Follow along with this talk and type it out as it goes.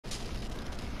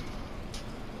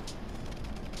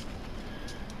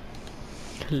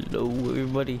Hello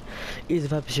everybody, it's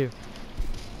Vibes here.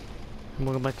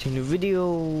 Welcome back to a new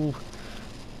video.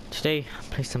 Today I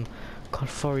play some Call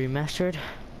of Duty Remastered.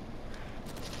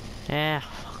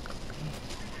 Fuck.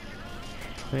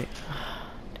 Wait.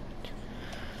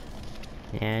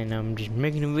 And I'm just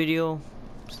making a video.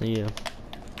 So yeah.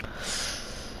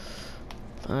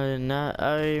 I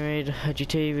made a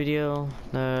GTA video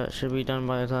that should be done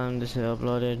by the time this is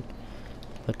uploaded.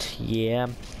 But yeah.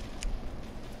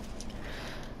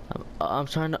 I'm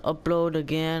trying to upload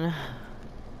again.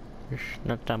 There's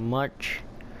not that much.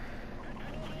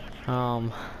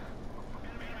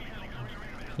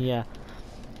 Yeah.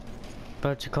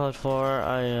 But to call for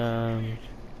oh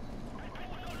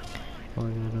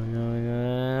my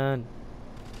god.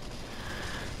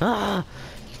 Ah!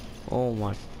 Oh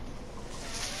my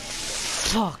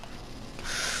fuck.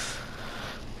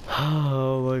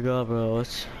 Oh my god, bro.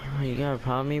 You got a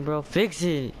problem with me, bro? Fix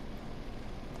it.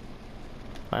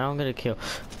 I don't get a kill.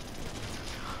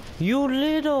 You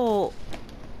little.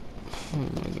 Oh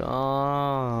my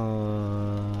god.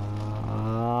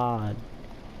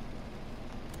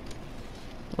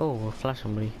 Oh, a flash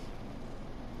somebody.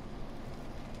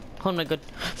 Oh my god.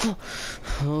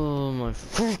 Oh my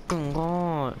freaking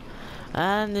god.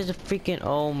 And there's a freaking.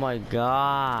 Oh my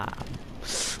god.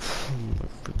 Oh my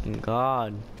freaking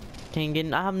god. Can't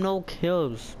get. I have no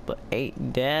kills, but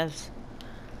 8 deaths.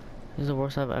 This is the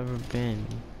worst I've ever been.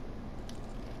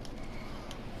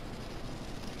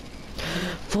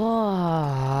 Fuck!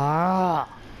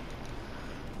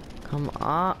 Come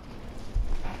on.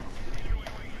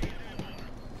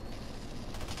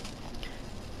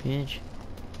 Bitch.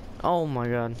 Oh my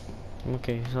god.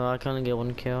 Okay, so I can't get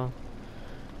 1 kill.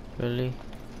 Really?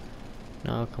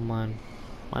 No, come on.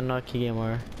 Why not get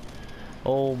more?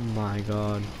 Oh my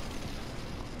god.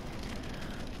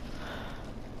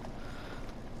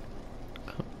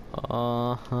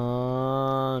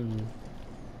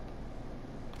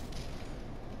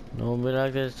 Nobody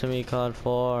like this to me, called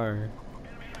for.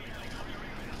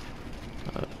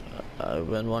 I've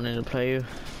been wanting to play you,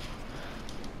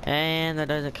 and that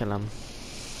doesn't kill him.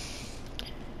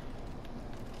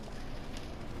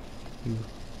 You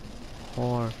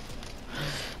whore.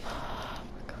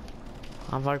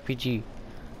 I'm RPG.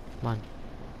 Come on.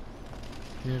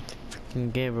 You're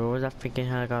freaking gay, bro. Where's that freaking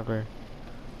helicopter?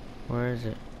 Where is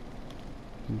it?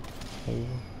 Oh.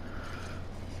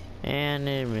 And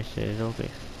it misses. Okay.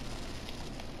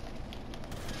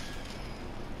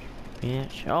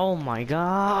 Bitch. Oh my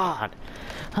god!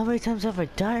 How many times have I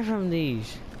died from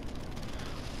these?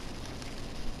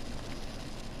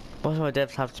 Most of my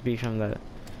deaths have to be from that.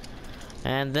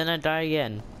 And then I die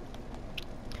again.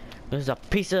 This is a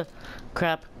piece of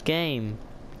crap game.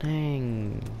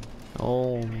 Dang.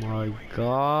 Oh my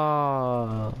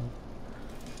god.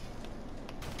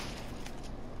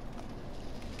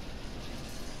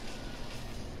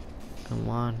 Come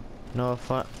on. No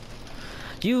fuck.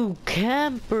 You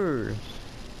campers!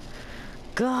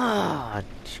 God,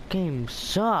 this game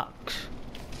sucks.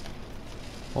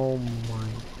 Oh my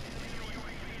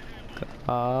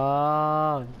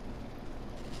god.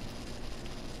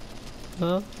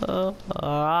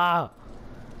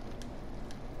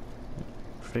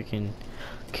 Freaking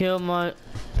kill my.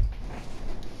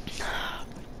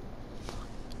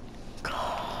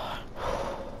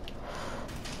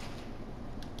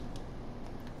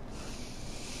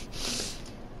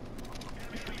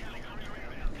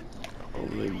 Oh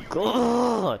my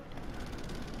god!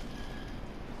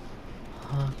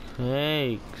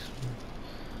 Sakes.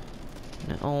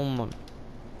 Oh my.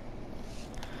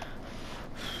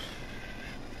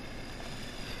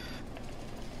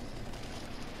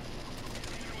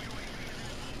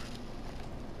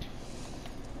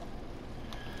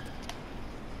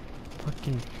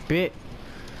 Fucking bit,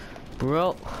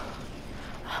 bro.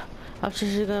 I'm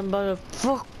just about to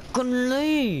fucking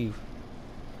leave.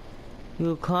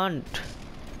 You can't.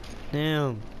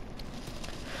 Damn.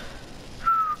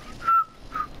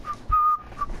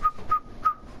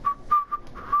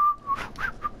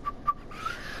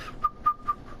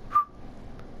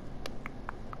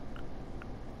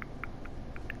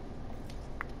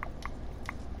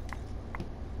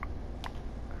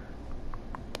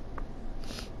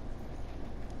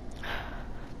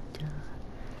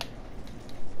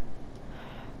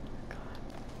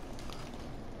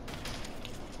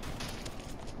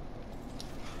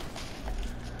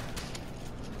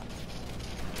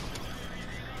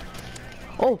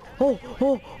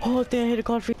 Oh, damn, I hit a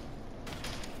coffee.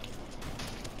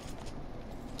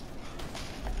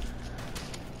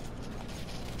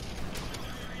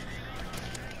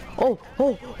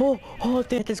 Oh,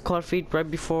 they had this quad feed right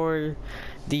before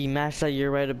the match that you're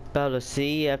right about to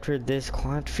see. After this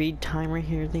quad feed time right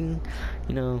here thing,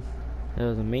 you know, it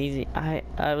was amazing. I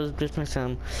was just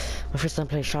playing my first time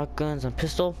playing shotguns and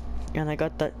pistol, and I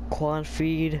got that quad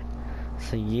feed.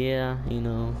 So yeah, you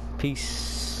know,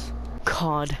 peace.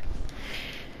 COD.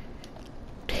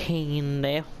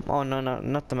 There. Oh no,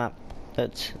 not the map.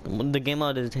 That's the game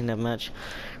mode is in that match.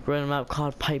 We're in a map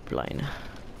called Pipeline.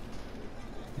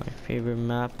 My favorite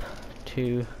map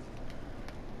to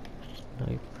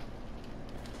snipe.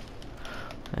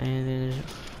 And then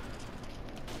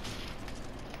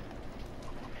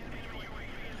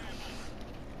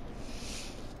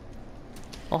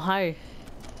oh hi.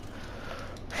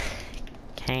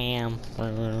 Cam.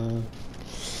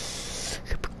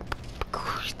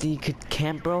 You could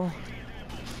camp, bro.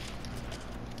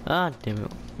 Ah, damn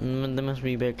it. There must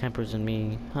be better campers than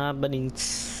me. Ah, buddy.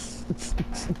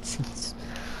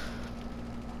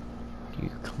 You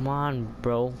come on,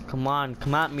 bro. Come on,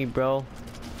 come at me, bro.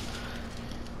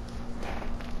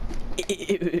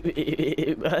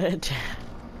 What?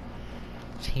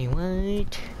 Say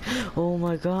what? Oh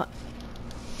my god.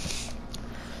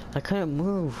 I couldn't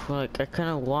move. Like I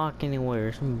couldn't walk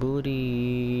anywhere. Some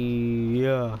booty.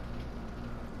 Yeah.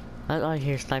 I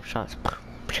hear snipe shots.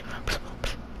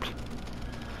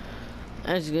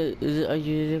 That's good. Are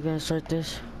you gonna start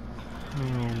this? Oh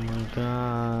my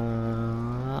god.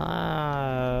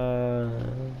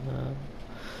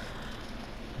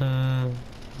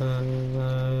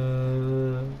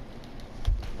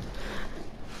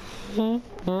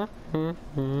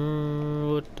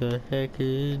 What the heck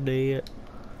is that?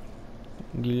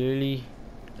 Clearly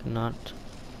not.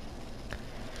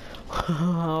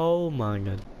 Oh my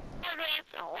god.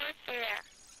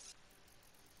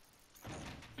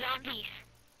 Zombies.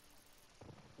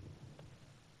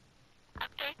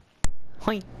 Okay.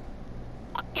 Hi.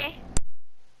 Okay.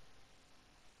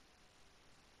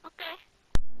 Okay.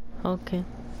 Okay.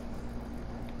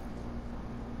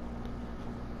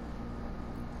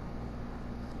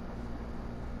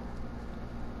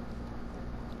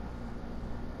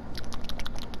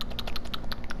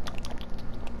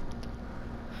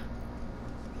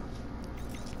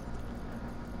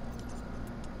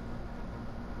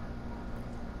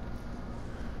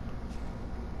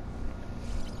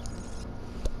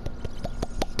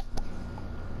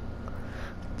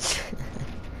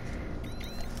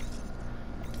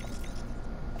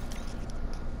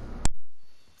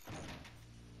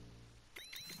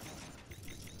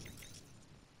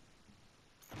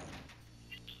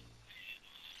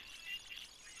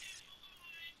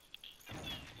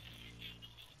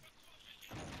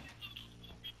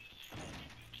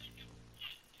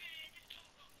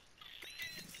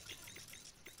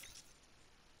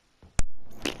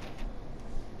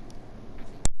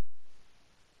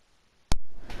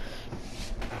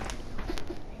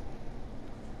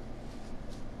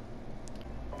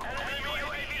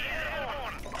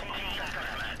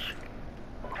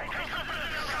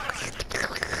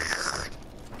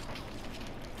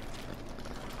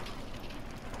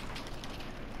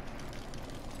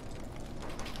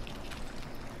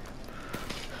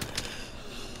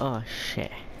 Oh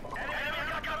shit.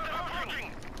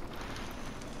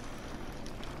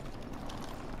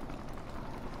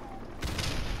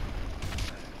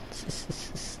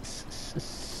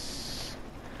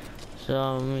 So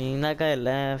I mean that guy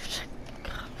left.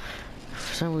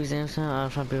 For some reason I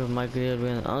was trying to be with my girl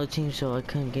with the other team so I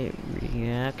couldn't get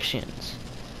reactions.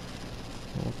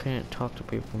 I couldn't talk to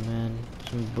people, man.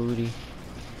 Some booty.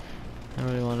 I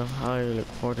really look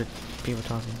forward to people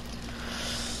talking.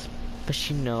 But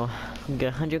you know, we get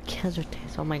 100 kills with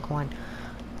this. Oh my god.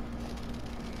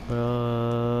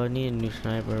 Bro, I need a new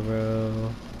sniper,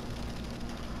 bro.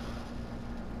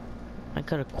 I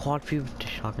got a quad feed with the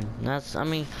shotgun. That's, I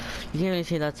mean, you can't really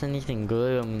say that's anything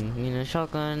good. I mean, you know,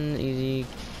 shotgun, easy.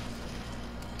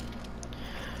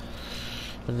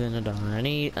 But then I die.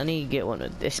 I need to get one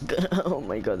of this gun. Oh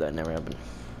my god, that never happened.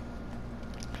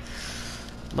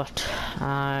 But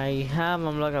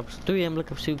I'm looking up 3, I'm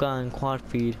looking up 2 gun quad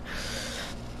feed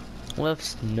with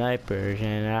snipers,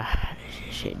 and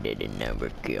shit didn't never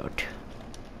killed.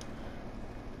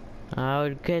 I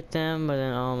would get them, but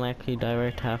then I'll actually die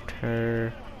right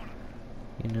after,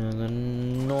 you know, the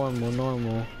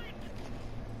normal.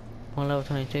 One level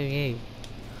 22, yay.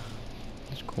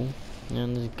 That's cool.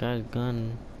 And this guy's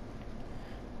gun,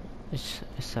 it's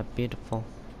that beautiful.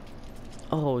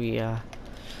 Oh yeah.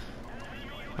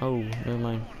 Oh, never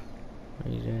mind.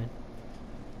 Where is that?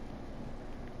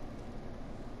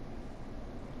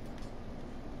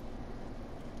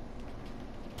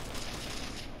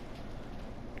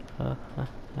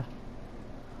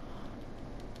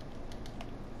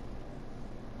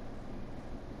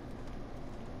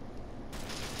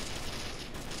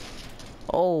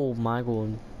 Oh my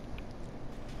god.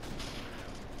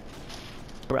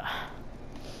 Bruh.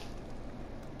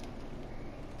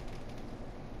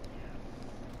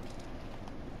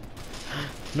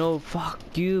 No, fuck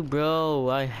you, bro.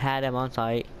 I had him on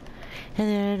site. And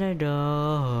then I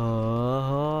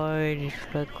died. It's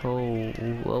like, oh,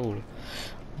 whoa.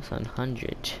 That's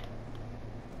 100.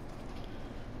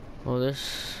 Oh,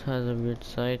 this has a weird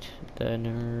site that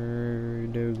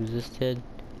never existed.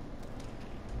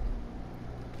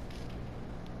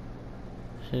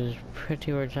 This is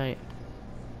pretty weird site.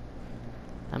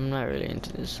 I'm not really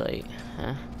into this site.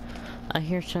 Huh? I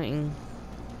hear something.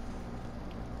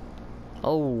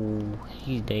 Oh,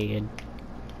 he's dead.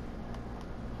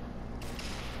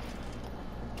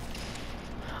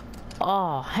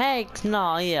 Oh, heck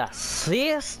no, he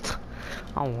assist?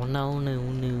 Oh, no, no,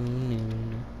 no, no,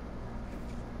 no.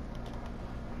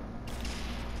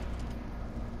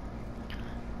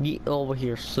 Get over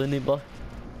here, sonny boy.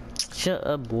 Shut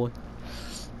up, boy.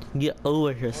 Get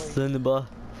over here, sonny boy.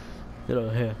 Get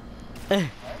over here. Damn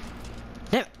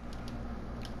it.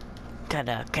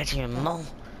 Gotta catch him more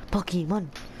Pokemon.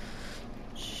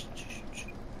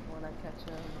 When I catch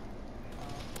him,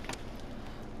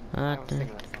 I Uh, was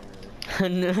thinking that song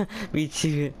earlier. no, me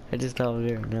too. I just thought of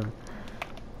it right now.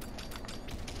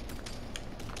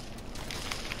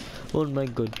 Oh my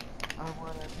god. I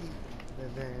wanna be the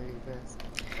very best,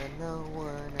 and no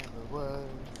one ever was.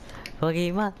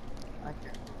 Pokemon. I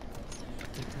can't.